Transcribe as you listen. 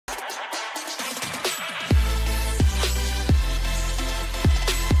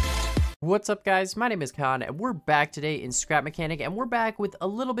What's up, guys? My name is Khan and we're back today in Scrap Mechanic, and we're back with a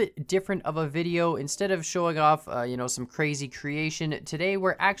little bit different of a video. Instead of showing off some crazy creation, today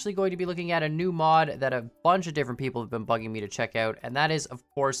we're actually going to be looking at a new mod that a bunch of different people have been bugging me to check out, and that is, of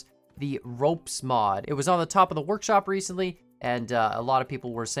course, the ropes mod. It was on the top of the workshop recently, and a lot of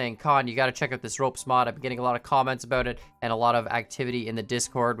people were saying, Khan, you got to check out this ropes mod. I've been getting a lot of comments about it and a lot of activity in the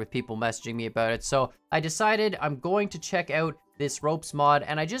Discord with people messaging me about it. So I decided I'm going to check out this ropes mod,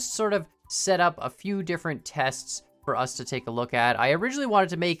 and I just sort of set up a few different tests for us to take a look at. I originally wanted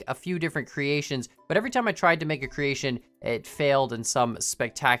to make a few different creations, but every time I tried to make a creation, it failed in some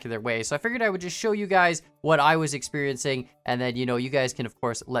spectacular way. So I figured I would just show you guys what I was experiencing, and then, you guys can, of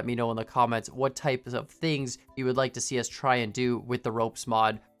course, let me know in the comments what types of things you would like to see us try and do with the ropes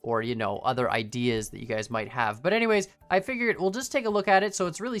mod, or, other ideas that you guys might have. But anyways, I figured we'll just take a look at it. So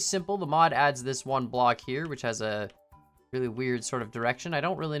it's really simple. The mod adds this one block here, which has a really weird sort of direction. I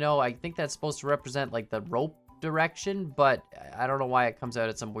don't really know. I think that's supposed to represent like the rope direction, but I don't know why it comes out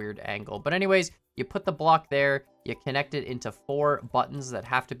at some weird angle. But anyways, you put the block there, you connect it into 4 buttons that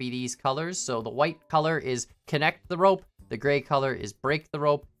have to be these colors. So the white color is connect the rope, the gray color is break the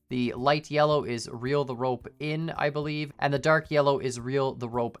rope, the light yellow is reel the rope in, I believe, and the dark yellow is reel the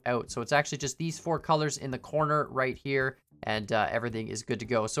rope out. So it's actually just these 4 colors in the corner right here, and everything is good to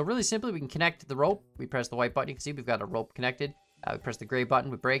go. So really simply, we can connect the rope. We press the white button. You can see we've got a rope connected. We press the gray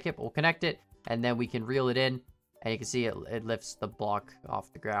button, we break it, but we'll connect it, and then we can reel it in, and you can see it lifts the block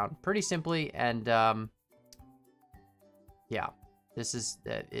off the ground pretty simply. And yeah, this is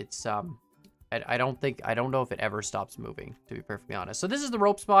it's I don't know if it ever stops moving, to be perfectly honest. So this is the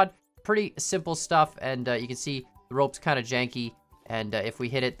ropes mod. Pretty simple stuff, and you can see the rope's kind of janky. And if we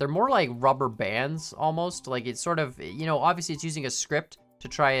hit it, they're more like rubber bands almost. Like it's sort of, obviously it's using a script to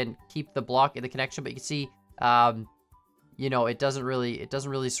try and keep the block in the connection, but you can see, it doesn't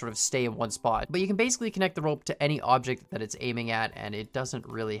really sort of stay in one spot. But you can basically connect the rope to any object that it's aiming at, and it doesn't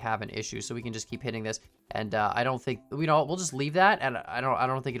really have an issue. So we can just keep hitting this, and I don't think, we'll just leave that, and I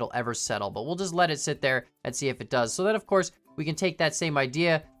don't think it'll ever settle, but we'll just let it sit there and see if it does. So then, of course, we can take that same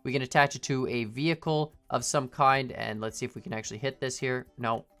idea, we can attach it to a vehicle of some kind, and let's see if we can actually hit this here.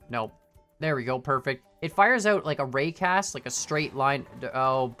 No. There we go, perfect. It fires out like a ray cast, like a straight line.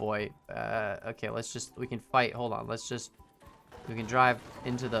 Oh boy. Okay, we can fight. Hold on, we can drive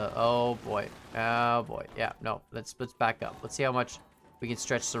into the, oh boy. Yeah, no, let's back up. Let's see how much we can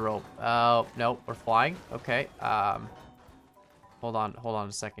stretch the rope. Oh, no, we're flying. Okay, hold on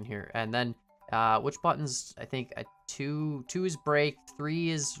a second here. And then, which buttons? I think 2 is brake, 3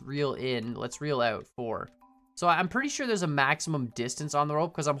 is reel in. Let's reel out 4. So I'm pretty sure there's a maximum distance on the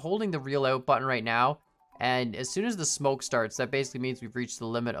rope, because I'm holding the reel out button right now. And as soon as the smoke starts, that basically means we've reached the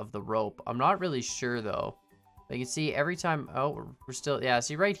limit of the rope. I'm not really sure though. You can see every time, oh, we're still, yeah,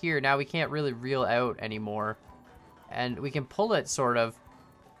 see right here, now we can't really reel out anymore. And we can pull it sort of,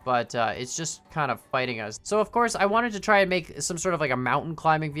 but it's just kind of fighting us. So of course, I wanted to try and make some sort of like a mountain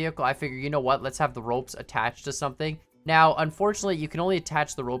climbing vehicle. I figured, you know what, let's have the ropes attached to something. Now, unfortunately, you can only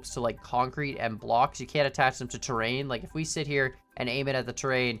attach the ropes to like concrete and blocks. You can't attach them to terrain. Like if we sit here and aim it at the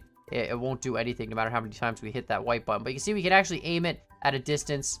terrain, it won't do anything no matter how many times we hit that white button. But you can see we can actually aim it at a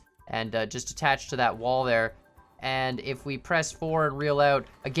distance and just attach to that wall there. And if we press 4 and reel out,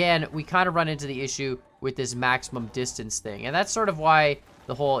 again, we kind of run into the issue with this maximum distance thing. And that's sort of why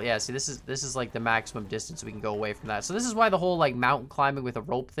the whole, yeah, see, this is like the maximum distance. We can go away from that. So this is why the whole like mountain climbing with a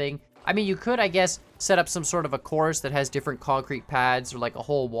rope thing. I mean, you could, I guess, set up some sort of a course that has different concrete pads, or like a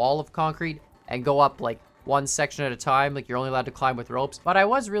whole wall of concrete, and go up like one section at a time. Like you're only allowed to climb with ropes. But I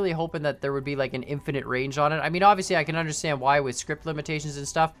was really hoping that there would be like an infinite range on it. I mean, obviously I can understand why with script limitations and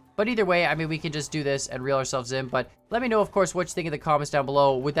stuff. But either way, I mean, we can just do this and reel ourselves in. But let me know, of course, what you think in the comments down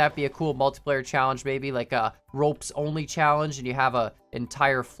below. Would that be a cool multiplayer challenge, maybe like a ropes only challenge, and you have a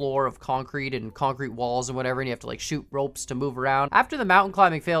entire floor of concrete and concrete walls and whatever, and you have to like shoot ropes to move around? After the mountain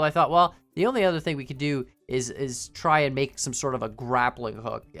climbing failed, I thought, well, the only other thing we could do is try and make some sort of a grappling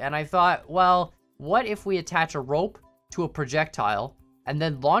hook. And I thought, well, what if we attach a rope to a projectile and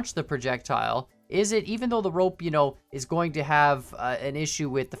then launch the projectile? Is it, even though the rope, is going to have an issue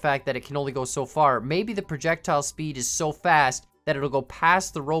with the fact that it can only go so far, maybe the projectile speed is so fast that it'll go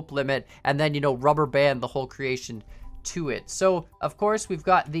past the rope limit and then, rubber band the whole creation to it. So, of course, we've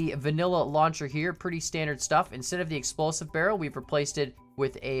got the vanilla launcher here, pretty standard stuff. Instead of the explosive barrel, we've replaced it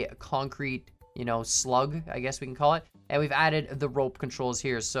with a concrete, slug, I guess we can call it. And we've added the rope controls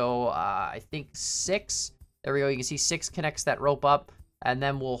here. So, I think 6. There we go. You can see 6 connects that rope up. And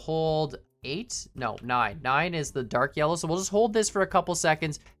then we'll hold 8? No, 9. 9 is the dark yellow. So we'll just hold this for a couple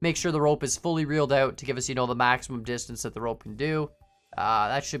seconds, make sure the rope is fully reeled out to give us, the maximum distance that the rope can do.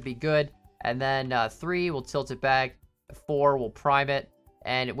 That should be good. And then 3, we'll tilt it back. 4, we'll prime it.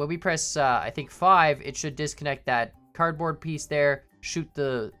 And when we press, I think 5, it should disconnect that cardboard piece there, shoot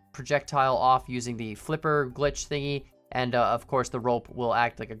the projectile off using the flipper glitch thingy. And of course, the rope will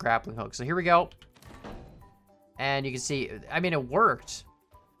act like a grappling hook. So here we go. And you can see, I mean, it worked.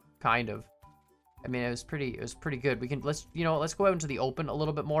 Kind of. I mean, it was pretty good. Let's go out into the open a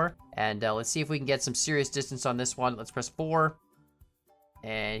little bit more. And let's see if we can get some serious distance on this one. Let's press 4.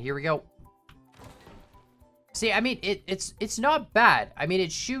 And here we go. See, I mean, it's not bad. I mean,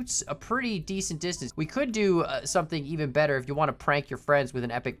 it shoots a pretty decent distance. We could do something even better if you want to prank your friends with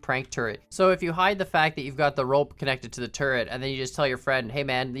an epic prank turret. So if you hide the fact that you've got the rope connected to the turret, and then you just tell your friend, hey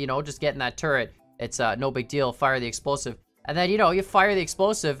man, just get in that turret. It's no big deal, fire the explosive. And then, you fire the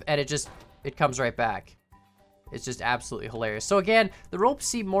explosive, and it comes right back. It's just absolutely hilarious. So again, the ropes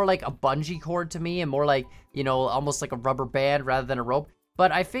seem more like a bungee cord to me, and more like, almost like a rubber band rather than a rope.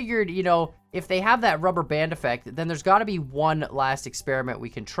 But I figured, if they have that rubber band effect, then there's got to be one last experiment we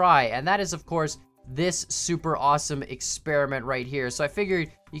can try. And that is, of course, this super awesome experiment right here. So I figured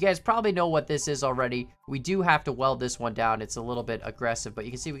you guys probably know what this is already. We do have to weld this one down. It's a little bit aggressive, but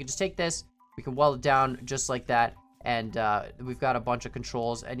you can see we can just take this. We can weld it down just like that. And we've got a bunch of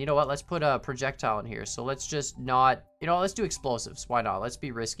controls. And you know what? Let's put a projectile in here. So let's just not, let's do explosives. Why not? Let's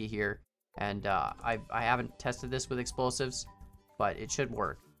be risky here. And I haven't tested this with explosives, but it should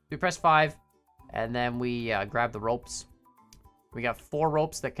work. We press 5, and then we grab the ropes. We got 4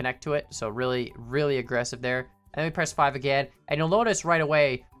 ropes that connect to it, so really, really aggressive there. And then we press 5 again, and you'll notice right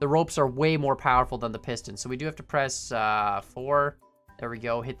away, the ropes are way more powerful than the pistons. So we do have to press 4. There we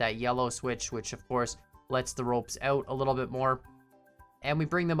go, hit that yellow switch, which of course lets the ropes out a little bit more. And we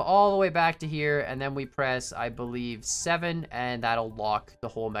bring them all the way back to here, and then we press, I believe, 7, and that'll lock the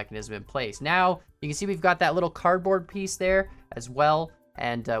whole mechanism in place. Now, you can see we've got that little cardboard piece there as well,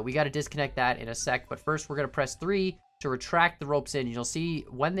 and we got to disconnect that in a sec. But first, we're going to press 3 to retract the ropes in. You'll see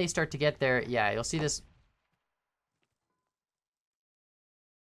when they start to get there, yeah, you'll see this.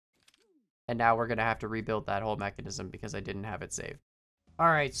 And now we're going to have to rebuild that whole mechanism because I didn't have it saved.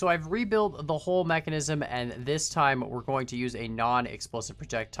 Alright, so I've rebuilt the whole mechanism, and this time we're going to use a non-explosive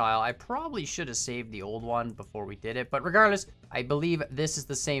projectile. I probably should have saved the old one before we did it, but regardless, I believe this is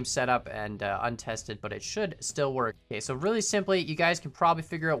the same setup and untested, but it should still work. Okay, so really simply, you guys can probably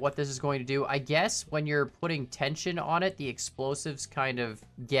figure out what this is going to do. I guess when you're putting tension on it, the explosives kind of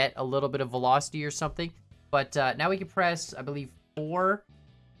get a little bit of velocity or something. But now we can press, I believe, 4,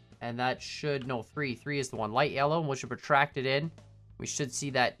 and that should, no, 3. 3 is the one, light yellow, and we should retract it in. We should see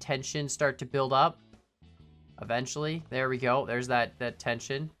that tension start to build up eventually. There we go. There's that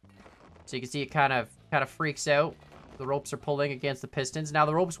tension. So you can see it kind of freaks out. The ropes are pulling against the pistons. Now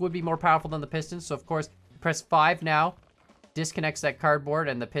the ropes would be more powerful than the pistons. So of course, press 5 now. Disconnects that cardboard,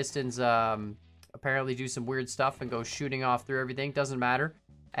 and the pistons apparently do some weird stuff and go shooting off through everything. Doesn't matter.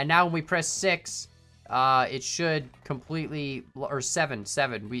 And now when we press 6, it should completely, or 7.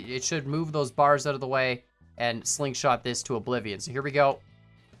 It should move those bars out of the way and slingshot this to oblivion. So here we go.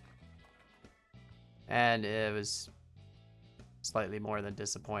 And it was slightly more than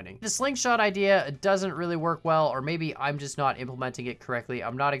disappointing. The slingshot idea doesn't really work well, or maybe I'm just not implementing it correctly.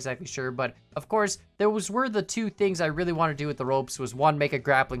 I'm not exactly sure, but of course, were the 2 things I really want to do with the ropes was 1, make a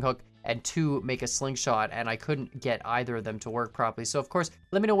grappling hook, and 2, make a slingshot, and I couldn't get either of them to work properly. So of course,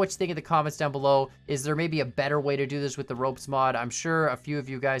 let me know what you think in the comments down below. Is there maybe a better way to do this with the ropes mod? I'm sure a few of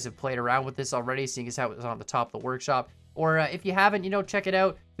you guys have played around with this already, seeing as how it was on the top of the workshop. Or if you haven't, check it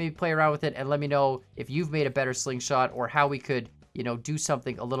out, maybe play around with it, and let me know if you've made a better slingshot, or how we could, do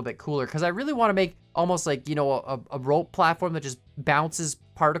something a little bit cooler. Because I really want to make almost like, a rope platform that just bounces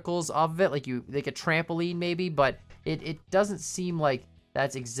particles off of it, like a trampoline maybe, but it doesn't seem like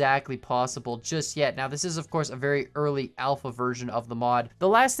that's exactly possible just yet. Now, this is, of course, a very early alpha version of the mod. The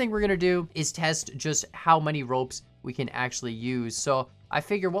last thing we're going to do is test just how many ropes we can actually use. So I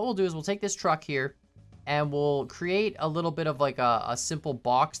figure what we'll do is we'll take this truck here, and we'll create a little bit of like a simple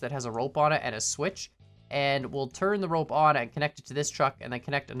box that has a rope on it and a switch. And we'll turn the rope on and connect it to this truck, and then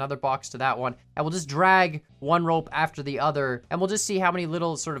connect another box to that one. And we'll just drag one rope after the other, and we'll just see how many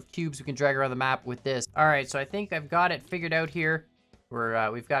little sort of cubes we can drag around the map with this. All right, so I think I've got it figured out here.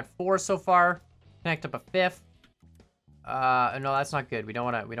 We've got 4 so far. Connect up a 5th. No, that's not good. We don't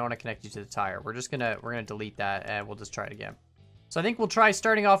want to connect you to the tire. We're gonna delete that, and we'll just try it again. So I think we'll try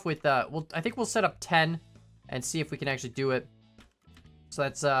starting off with I think we'll set up 10 and see if we can actually do it. So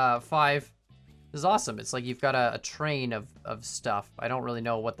that's 5. This is awesome. It's like you've got a train of stuff. I don't really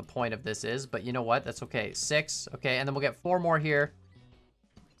know what the point of this is, but you know what? That's okay. 6. Okay, and then we'll get 4 more here.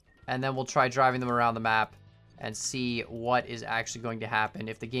 And then we'll try driving them around the map. and see what is actually going to happen,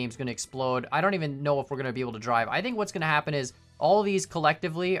 if the game's going to explode. I don't even know if we're going to be able to drive. I think what's going to happen is all of these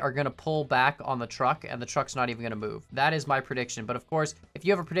collectively are going to pull back on the truck, and the truck's not even going to move. That is my prediction. But of course, if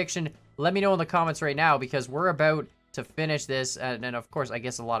you have a prediction, let me know in the comments right now, because we're about to finish this. And of course, I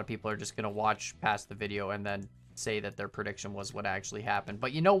guess a lot of people are just going to watch past the video and then say that their prediction was what actually happened.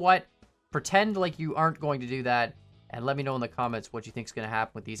 But you know what? Pretend like you aren't going to do that, and let me know in the comments what you think is going to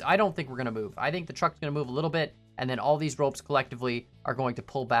happen with these. I don't think we're going to move. I think the truck's going to move a little bit, and then all these ropes collectively are going to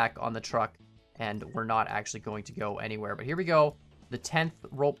pull back on the truck, and we're not actually going to go anywhere. But here we go. The 10th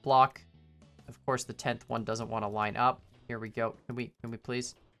rope block. Of course, the 10th one doesn't want to line up. Here we go. Can we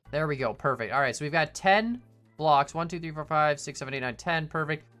please? There we go. Perfect. All right, so we've got 10 blocks. 1, 2, 3, 4, 5, 6, 7, 8, 9, 10.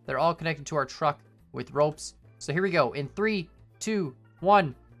 Perfect. They're all connected to our truck with ropes. So here we go. In 3, 2,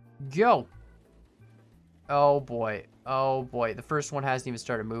 1, go. Oh boy. Oh boy. The first one hasn't even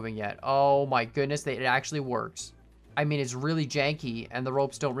started moving yet. Oh my goodness. It actually works. I mean, it's really janky and the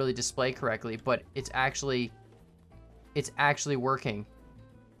ropes don't really display correctly, but it's actually working.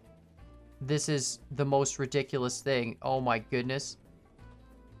 This is the most ridiculous thing. Oh my goodness.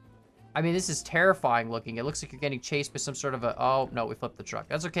 I mean, this is terrifying looking. It looks like you're getting chased by some sort of a... Oh, no, we flipped the truck.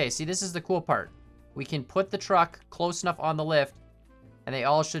 That's okay. See, this is the cool part. We can put the truck close enough on the lift, and they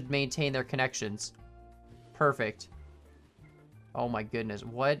all should maintain their connections. Perfect. Oh my goodness.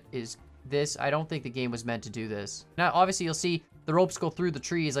 What is this? I don't think the game was meant to do this. Now, obviously, you'll see the ropes go through the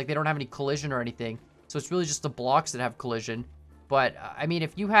trees. Like, they don't have any collision or anything. So it's really just the blocks that have collision. But, I mean,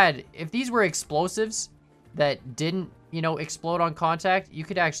 if these were explosives that didn't, you know, explode on contact, you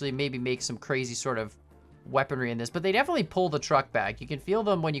could actually maybe make some crazy sort of weaponry in this. But they definitely pull the truck back. You can feel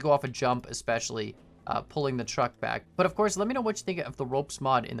them when you go off a jump, especially pulling the truck back. But of course, let me know what you think of the ropes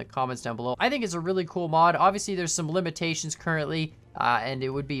mod in the comments down below. I think it's a really cool mod. Obviously, there's some limitations currently, and it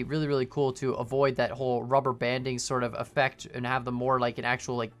would be really, really cool to avoid that whole rubber banding sort of effect and have them more like an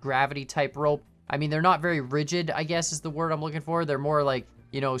actual like gravity type rope. I mean, they're not very rigid, I guess is the word I'm looking for. They're more like,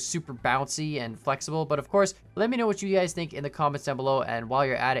 you know, super bouncy and flexible. But of course, let me know what you guys think in the comments down below. And while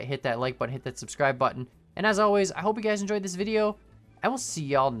you're at it, hit that like button, hit that subscribe button. And as always, I hope you guys enjoyed this video, and we'll see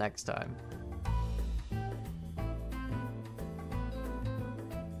y'all next time.